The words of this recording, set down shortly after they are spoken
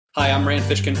Hi, I'm Rand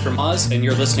Fishkin from Oz, and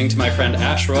you're listening to my friend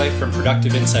Ash Roy from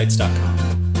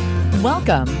ProductiveInsights.com.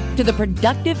 Welcome to the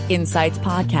Productive Insights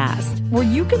Podcast, where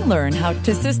you can learn how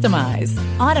to systemize,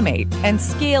 automate, and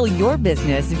scale your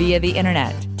business via the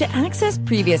internet. To access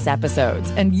previous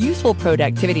episodes and useful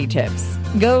productivity tips,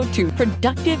 go to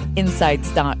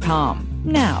ProductiveInsights.com.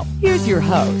 Now, here's your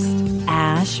host,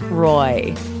 Ash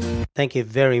Roy. Thank you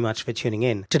very much for tuning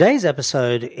in. Today's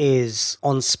episode is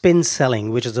on spin selling,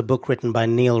 which is a book written by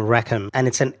Neil Rackham, and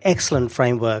it's an excellent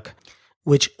framework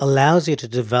which allows you to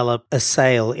develop a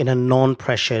sale in a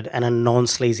non-pressured and a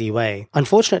non-sleazy way.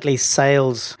 Unfortunately,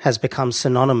 sales has become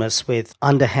synonymous with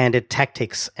underhanded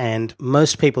tactics, and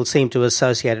most people seem to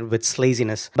associate it with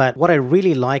sleaziness. But what I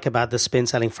really like about the spin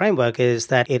selling framework is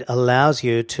that it allows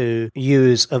you to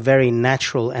use a very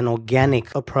natural and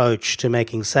organic approach to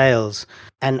making sales,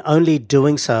 and only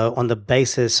doing so on the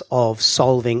basis of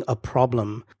solving a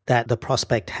problem that the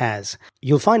prospect has.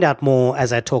 You'll find out more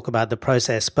as I talk about the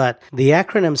process, but the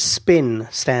acronym SPIN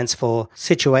stands for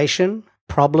Situation,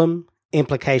 Problem,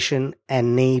 Implication,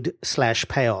 and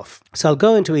Need/Payoff. So I'll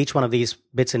go into each one of these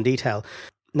bits in detail.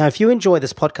 Now, if you enjoy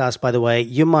this podcast, by the way,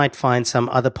 you might find some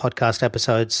other podcast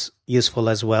episodes useful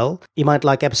as well. You might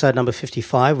like episode number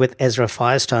 55 with Ezra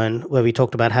Firestone, where we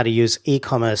talked about how to use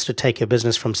e-commerce to take your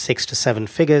business from 6 to 7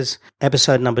 figures.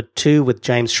 Episode number 2 with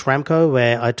James Schramko,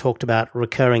 where I talked about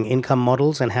recurring income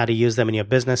models and how to use them in your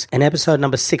business. And episode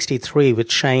number 63 with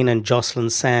Shane and Jocelyn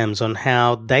Sams on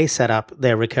how they set up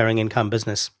their recurring income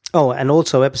business. Oh, and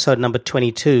also episode number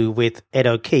 22 with Ed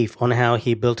O'Keefe on how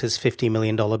he built his $50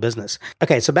 million business.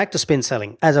 Okay, so back to spin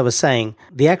selling. As I was saying,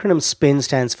 the acronym SPIN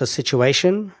stands for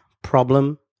Situation,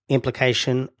 Problem,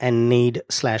 Implication, and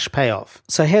Need/Payoff.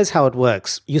 So here's how it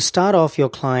works. You start off your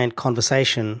client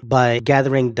conversation by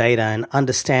gathering data and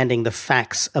understanding the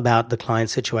facts about the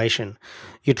client's situation.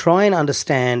 You try and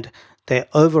understand their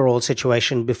overall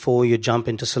situation before you jump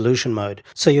into solution mode.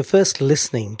 So you're first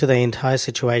listening to the entire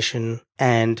situation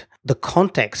and the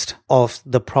context of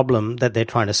the problem that they're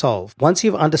trying to solve. Once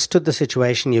you've understood the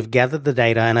situation, you've gathered the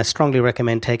data, and I strongly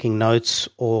recommend taking notes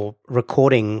or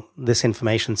recording this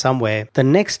information somewhere. The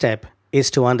next step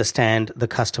is to understand the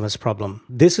customer's problem.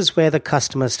 This is where the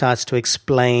customer starts to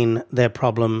explain their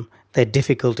problem, their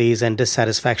difficulties and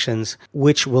dissatisfactions,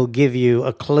 which will give you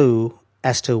a clue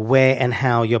as to where and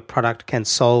how your product can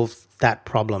solve that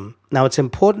problem. Now, it's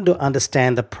important to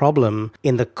understand the problem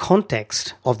in the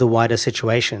context of the wider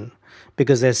situation,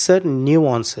 because there's certain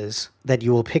nuances that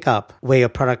you will pick up where your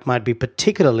product might be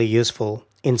particularly useful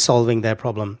in solving their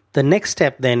problem. The next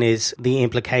step then is the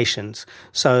implications.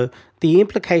 So the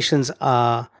implications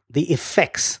are the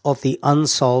effects of the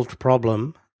unsolved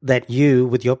problem that you,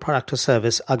 with your product or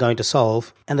service, are going to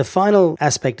solve. And the final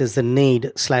aspect is the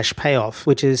need/payoff,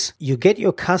 which is you get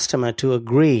your customer to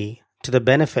agree to the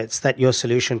benefits that your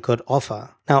solution could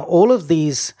offer. Now, all of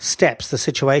these steps, the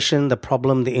situation, the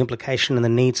problem, the implication, and the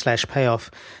need/payoff,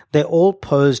 they're all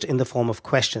posed in the form of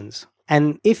questions.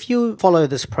 And if you follow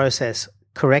this process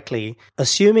correctly,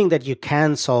 assuming that you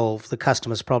can solve the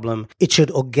customer's problem, it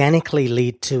should organically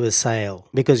lead to a sale,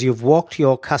 because you've walked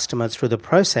your customer through the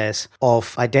process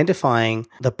of identifying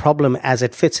the problem as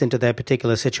it fits into their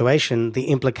particular situation, the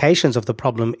implications of the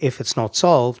problem if it's not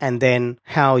solved, and then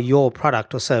how your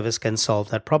product or service can solve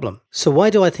that problem. So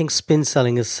why do I think spin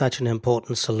selling is such an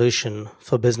important solution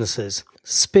for businesses?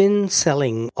 Spin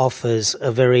selling offers a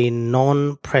very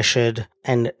non-pressured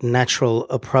and natural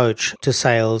approach to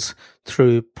sales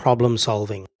through problem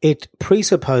solving. It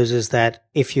presupposes that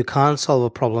if you can't solve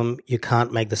a problem, you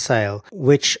can't make the sale,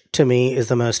 which to me is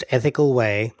the most ethical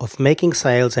way of making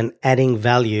sales and adding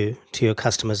value to your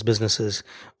customers' businesses,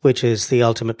 which is the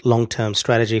ultimate long-term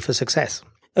strategy for success.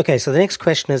 Okay, so the next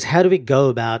question is, how do we go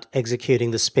about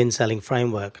executing the spin selling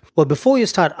framework? Well, before you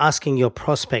start asking your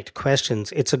prospect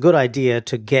questions, it's a good idea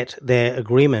to get their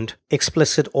agreement,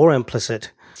 explicit or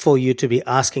implicit, for you to be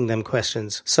asking them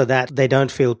questions so that they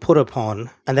don't feel put upon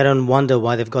and they don't wonder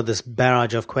why they've got this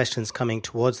barrage of questions coming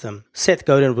towards them. Seth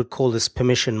Godin would call this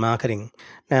permission marketing.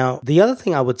 Now, the other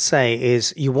thing I would say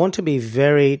is you want to be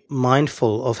very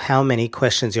mindful of how many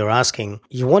questions you're asking.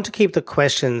 You want to keep the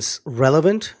questions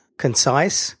relevant,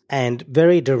 concise, and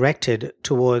very directed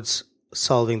towards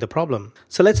solving the problem.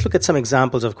 So let's look at some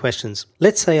examples of questions.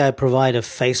 Let's say I provide a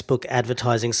Facebook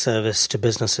advertising service to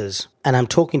businesses, and I'm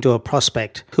talking to a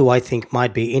prospect who I think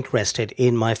might be interested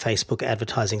in my Facebook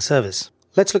advertising service.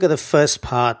 Let's look at the first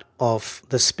part of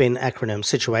the SPIN acronym,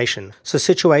 situation. So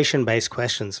situation-based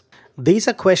questions. These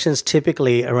are questions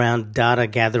typically around data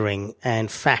gathering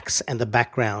and facts and the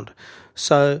background.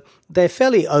 So they're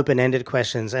fairly open-ended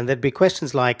questions, and there'd be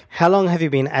questions like, how long have you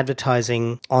been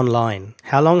advertising online?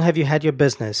 How long have you had your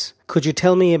business? Could you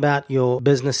tell me about your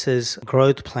business's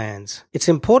growth plans? It's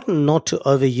important not to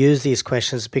overuse these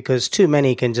questions because too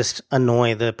many can just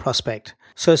annoy the prospect.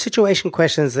 So situation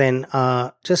questions then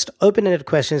are just open-ended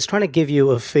questions trying to give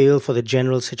you a feel for the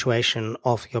general situation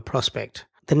of your prospect.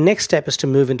 The next step is to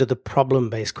move into the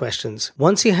problem-based questions.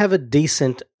 Once you have a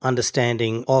decent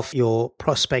understanding of your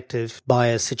prospective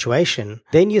buyer's situation,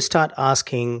 then you start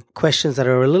asking questions that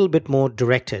are a little bit more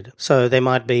directed. So they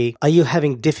might be, are you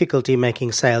having difficulty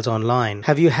making sales online?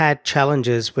 Have you had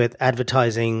challenges with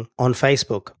advertising on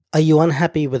Facebook? Are you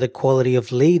unhappy with the quality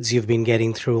of leads you've been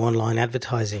getting through online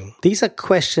advertising? These are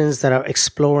questions that are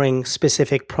exploring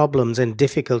specific problems and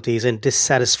difficulties and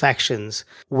dissatisfactions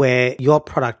where your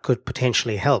product could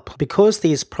potentially help. Because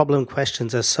these problem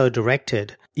questions are so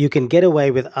directed, you can get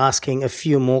away with asking a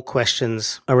few more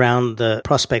questions around the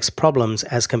prospect's problems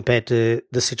as compared to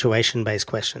the situation-based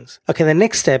questions. Okay, the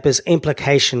next step is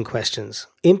implication questions.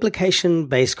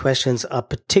 Implication-based questions are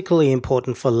particularly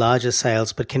important for larger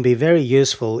sales, but can be very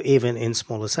useful even in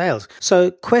smaller sales.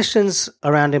 So questions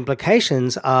around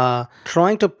implications are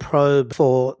trying to probe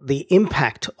for the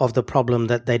impact of the problem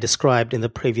that they described in the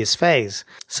previous phase.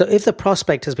 So if the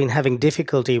prospect has been having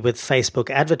difficulty with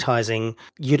Facebook advertising,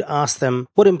 you'd ask them,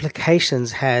 what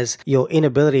implications has your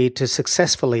inability to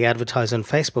successfully advertise on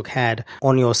Facebook had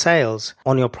on your sales,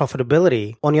 on your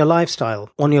profitability, on your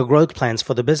lifestyle, on your growth plans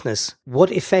for the business?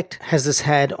 What effect has this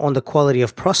had on the quality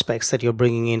of prospects that you're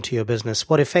bringing into your business?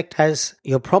 What effect has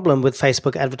your problem with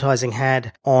Facebook advertising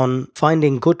had on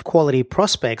finding good quality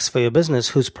prospects for your business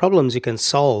whose problems you can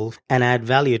solve and add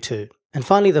value to? And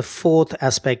finally, the fourth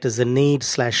aspect is the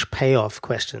need/payoff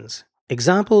questions.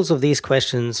 Examples of these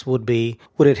questions would be,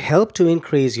 would it help to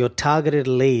increase your targeted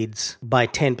leads by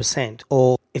 10%?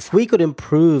 Or if we could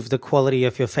improve the quality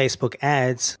of your Facebook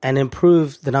ads and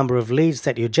improve the number of leads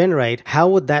that you generate, how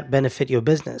would that benefit your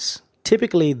business?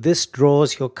 Typically, this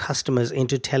draws your customers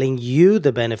into telling you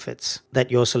the benefits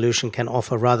that your solution can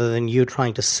offer rather than you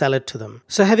trying to sell it to them.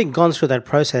 So having gone through that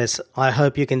process, I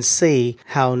hope you can see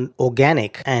how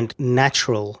organic and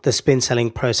natural the spin selling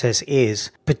process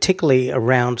is, particularly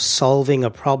around solving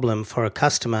a problem for a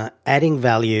customer, adding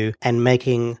value, and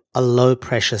making a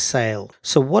low-pressure sale.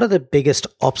 So what are the biggest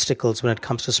obstacles when it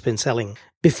comes to spin selling?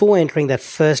 Before entering that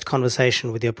first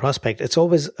conversation with your prospect, it's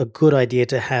always a good idea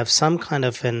to have some kind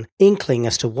of an inkling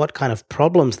as to what kind of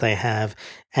problems they have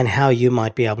and how you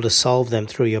might be able to solve them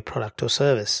through your product or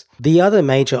service. The other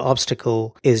major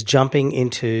obstacle is jumping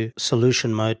into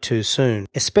solution mode too soon.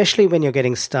 Especially when you're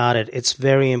getting started, it's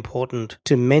very important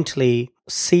to mentally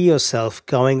see yourself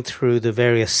going through the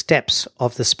various steps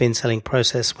of the spin selling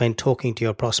process when talking to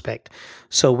your prospect.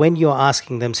 So when you're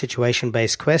asking them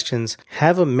situation-based questions,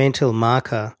 have a mental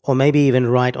marker or maybe even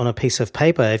write on a piece of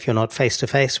paper if you're not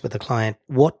face-to-face with the client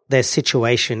what their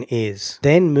situation is.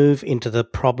 Then move into the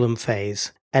problem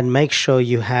phase and make sure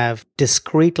you have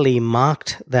discreetly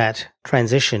marked that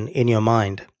transition in your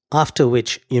mind. After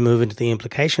which you move into the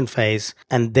implication phase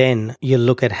and then you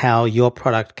look at how your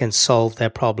product can solve their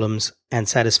problems and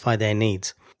satisfy their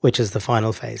needs, which is the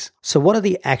final phase. So what are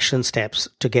the action steps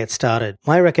to get started?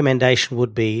 My recommendation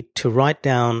would be to write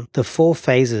down the 4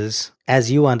 phases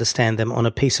as you understand them on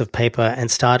a piece of paper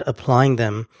and start applying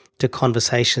them to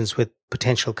conversations with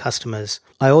potential customers.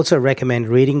 I also recommend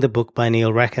reading the book by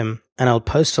Neil Rackham, and I'll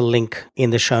post a link in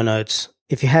the show notes.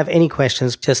 If you have any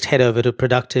questions, just head over to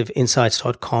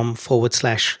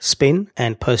productiveinsights.com/spin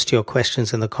and post your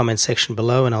questions in the comments section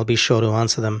below, and I'll be sure to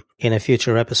answer them in a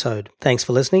future episode. Thanks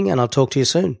for listening, and I'll talk to you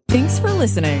soon. Thanks for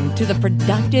listening to the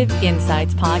Productive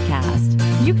Insights podcast.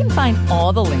 You can find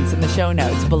all the links in the show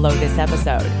notes below this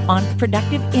episode on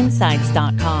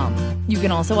productiveinsights.com. You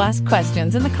can also ask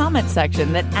questions in the comments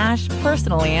section that Ash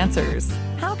personally answers.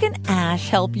 How can Ash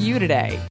help you today?